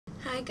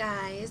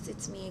Hi guys,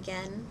 it's me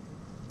again,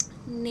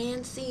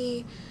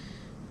 Nancy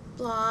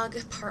blog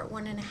part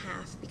 1.5,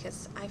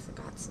 because I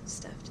forgot some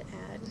stuff to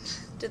add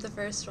to the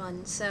first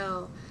one.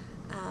 So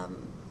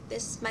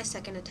this is my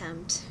second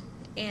attempt,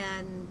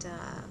 and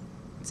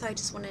so I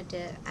just wanted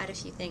to add a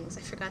few things.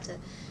 I forgot to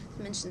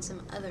mention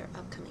some other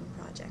upcoming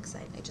projects.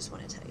 I just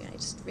want to tell you, I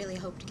just really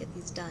hope to get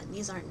these done.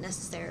 These aren't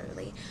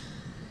necessarily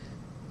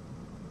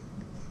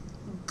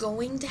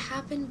going to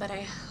happen, but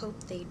I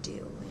hope they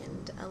do,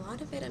 and a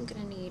lot of it I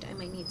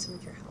might need some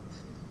of your help.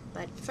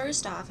 But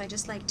first off, I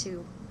just like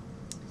to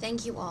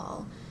thank you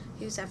all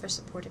who's ever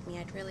supported me.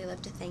 I'd really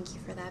love to thank you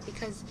for that,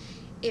 because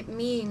it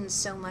means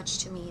so much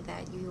to me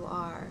that you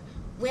are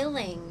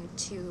willing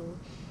to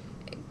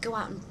go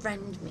out and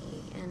friend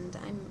me, and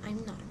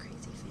I'm not a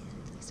crazy fan,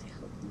 at least I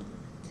hope not.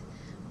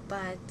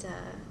 But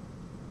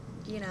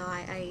you know,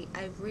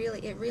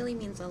 it really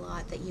means a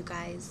lot that you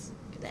guys,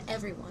 that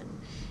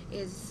everyone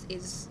is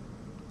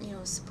you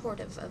know,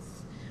 supportive of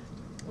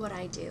what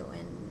I do,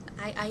 and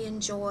I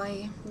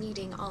enjoy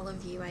meeting all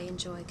of you. I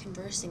enjoy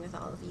conversing with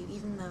all of you,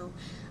 even though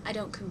I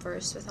don't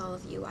converse with all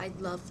of you.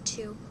 I'd love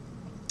to.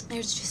 I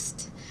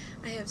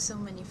have so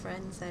many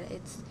friends that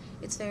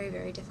it's very,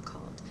 very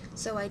difficult.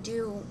 So I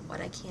do what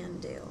I can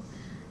do,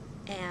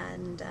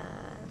 and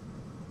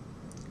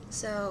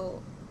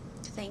so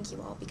thank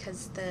you all,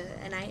 because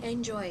and I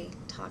enjoy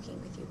talking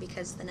with you,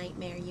 because the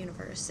Nightmare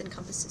universe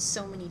encompasses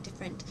so many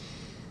different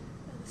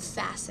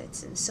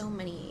facets and so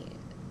many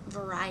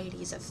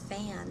varieties of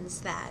fans,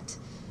 that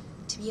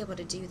to be able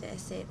to do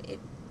this, it's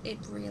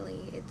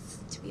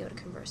to be able to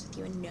converse with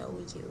you and know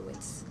you,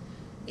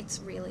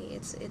 it's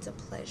a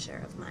pleasure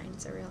of mine.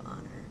 It's a real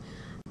honor.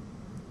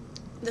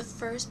 The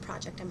first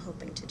project I'm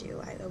hoping to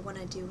do, I want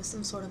to do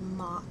some sort of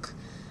mock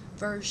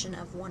version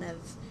of one of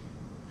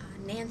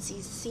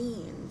Nancy's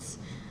scenes.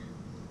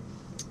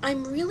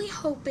 I'm really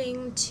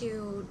hoping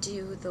to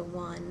do the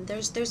one,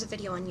 there's a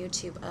video on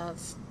YouTube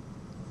of,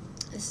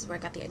 this is where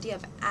I got the idea,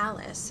 of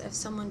Alice, of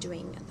someone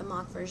doing the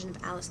mock version of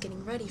Alice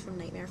getting ready from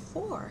Nightmare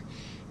 4,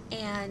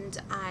 and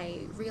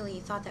I really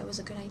thought that was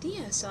a good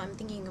idea, so I'm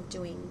thinking of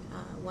doing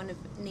one of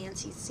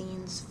Nancy's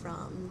scenes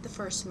from the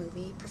first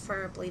movie,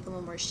 preferably the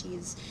one where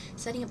she's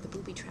setting up the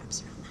booby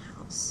traps around the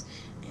house,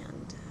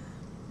 and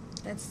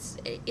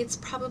it's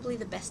probably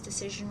the best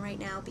decision right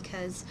now,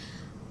 because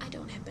I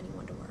don't have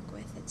anyone to work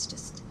with. It's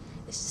just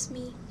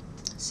me.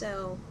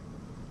 So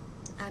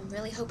I'm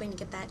really hoping to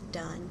get that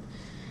done.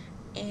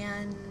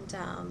 And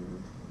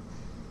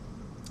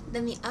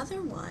then the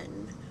other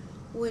one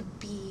would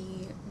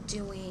be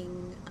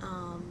doing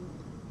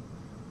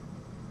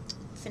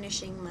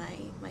finishing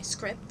my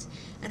script,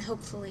 and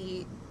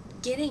hopefully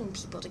getting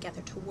people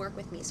together to work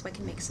with me so I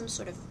can make some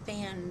sort of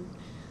fan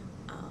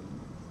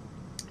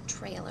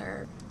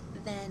trailer.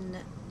 Then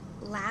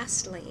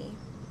lastly,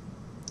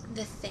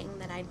 the thing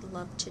that I'd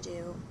love to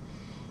do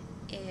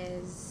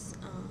is,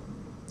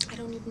 I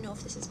don't even know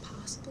if this is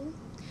possible,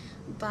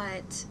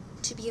 but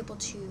to be able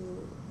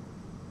to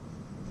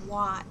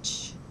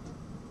watch,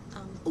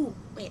 ooh,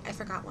 wait, I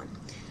forgot one.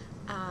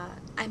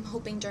 I'm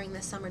hoping during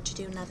the summer to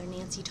do another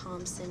Nancy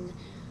Thompson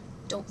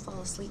Don't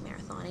Fall Asleep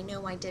marathon. I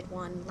know I did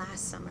one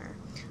last summer.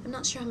 I'm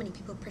not sure how many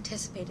people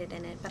participated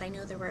in it, but I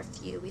know there were a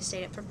few. We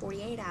stayed up for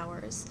 48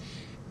 hours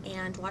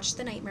and watched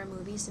the Nightmare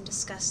movies and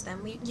discussed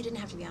them. You didn't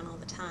have to be on all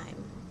the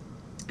time.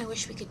 I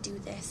wish we could do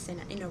this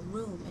in a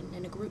room and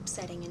in a group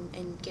setting,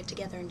 and get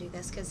together and do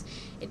this, because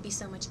it'd be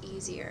so much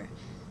easier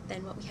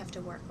than what we have to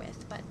work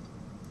with, but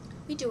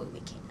we do what we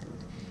can.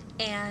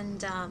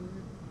 And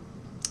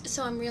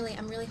so I'm really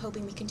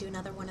hoping we can do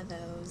another one of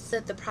those.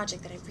 The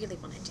project that I really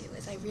want to do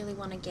is, I really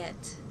want to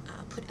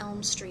put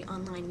Elm Street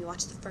online. We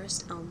watched the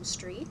first Elm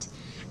Street,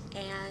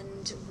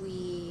 and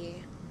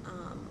we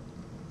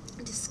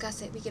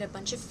discuss it. We get a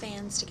bunch of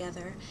fans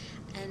together,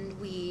 and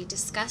we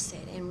discuss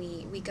it, and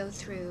we go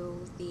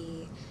through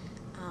the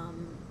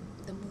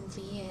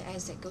movie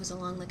as it goes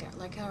along,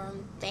 like our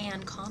own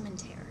fan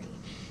commentary.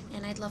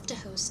 And I'd love to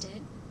host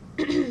it.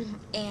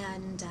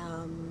 And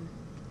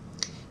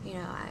you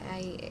know,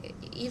 I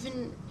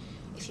even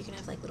if you can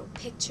have like little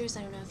pictures.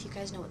 I don't know if you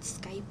guys know what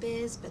Skype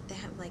is, but they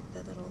have like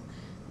the little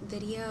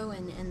video,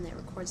 and that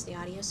records the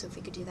audio. So if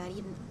we could do that,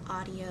 even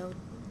audio,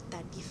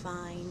 that'd be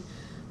fine.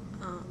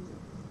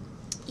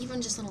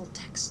 Even just little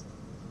text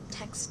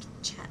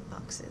chat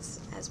boxes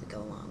as we go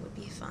along would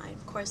be fine.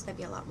 Of course, that'd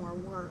be a lot more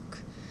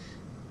work,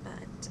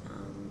 but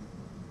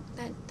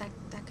that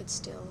could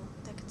still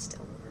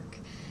work.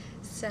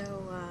 So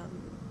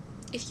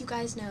if you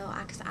guys know,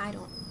 because I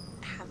don't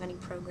have any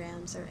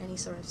programs or any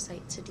sort of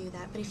site to do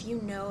that, but if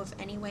you know of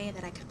any way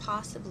that I could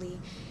possibly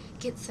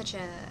get such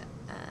an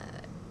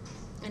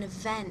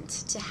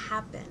event to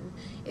happen,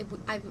 it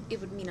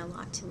would mean a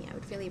lot to me. I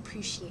would really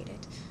appreciate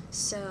it.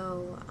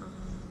 So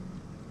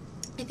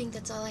I think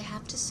that's all I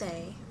have to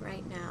say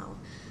right now,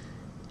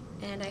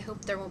 and I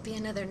hope there won't be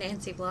another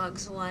Nancy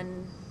Vlogs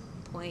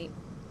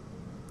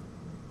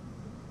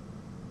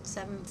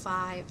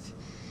 1.75,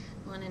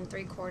 1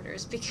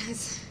 3/4,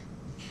 because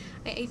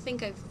I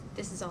think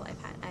this is all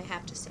I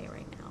have to say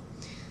right now.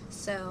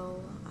 So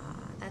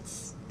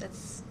that's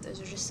those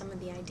are just some of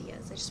the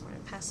ideas I just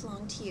wanted to pass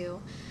along to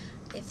you.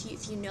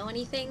 If you know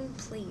anything,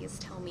 please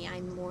tell me.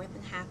 I'm more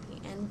than happy.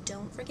 And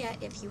don't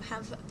forget, if you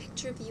have a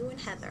picture of you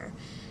and Heather,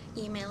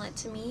 email it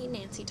to me,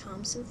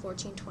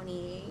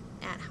 nancythompson1428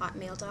 at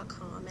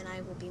hotmail.com, and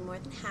I will be more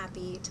than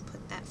happy to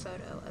put that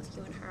photo of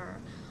you and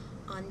her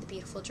on the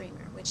Beautiful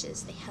Dreamer, which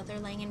is the Heather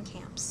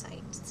Langenkamp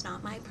site. It's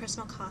not my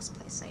personal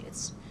cosplay site.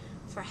 It's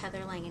for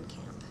Heather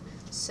Langenkamp.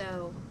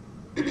 So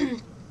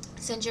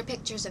send your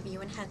pictures of you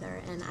and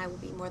Heather, and I will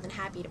be more than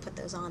happy to put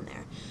those on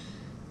there.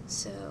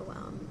 So, I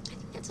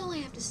think that's all I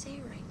have to say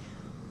right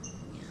now.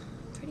 Yeah,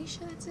 I'm pretty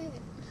sure that's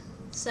it.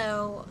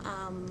 So,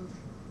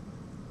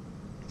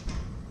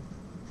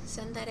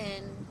 send that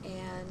in,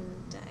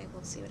 and I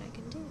will see what I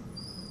can do.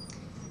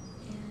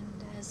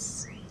 And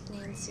as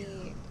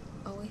Nancy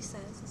always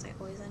says, as I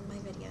always end my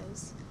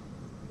videos,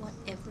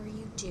 whatever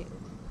you do,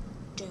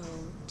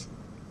 don't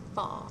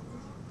fall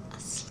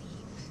asleep.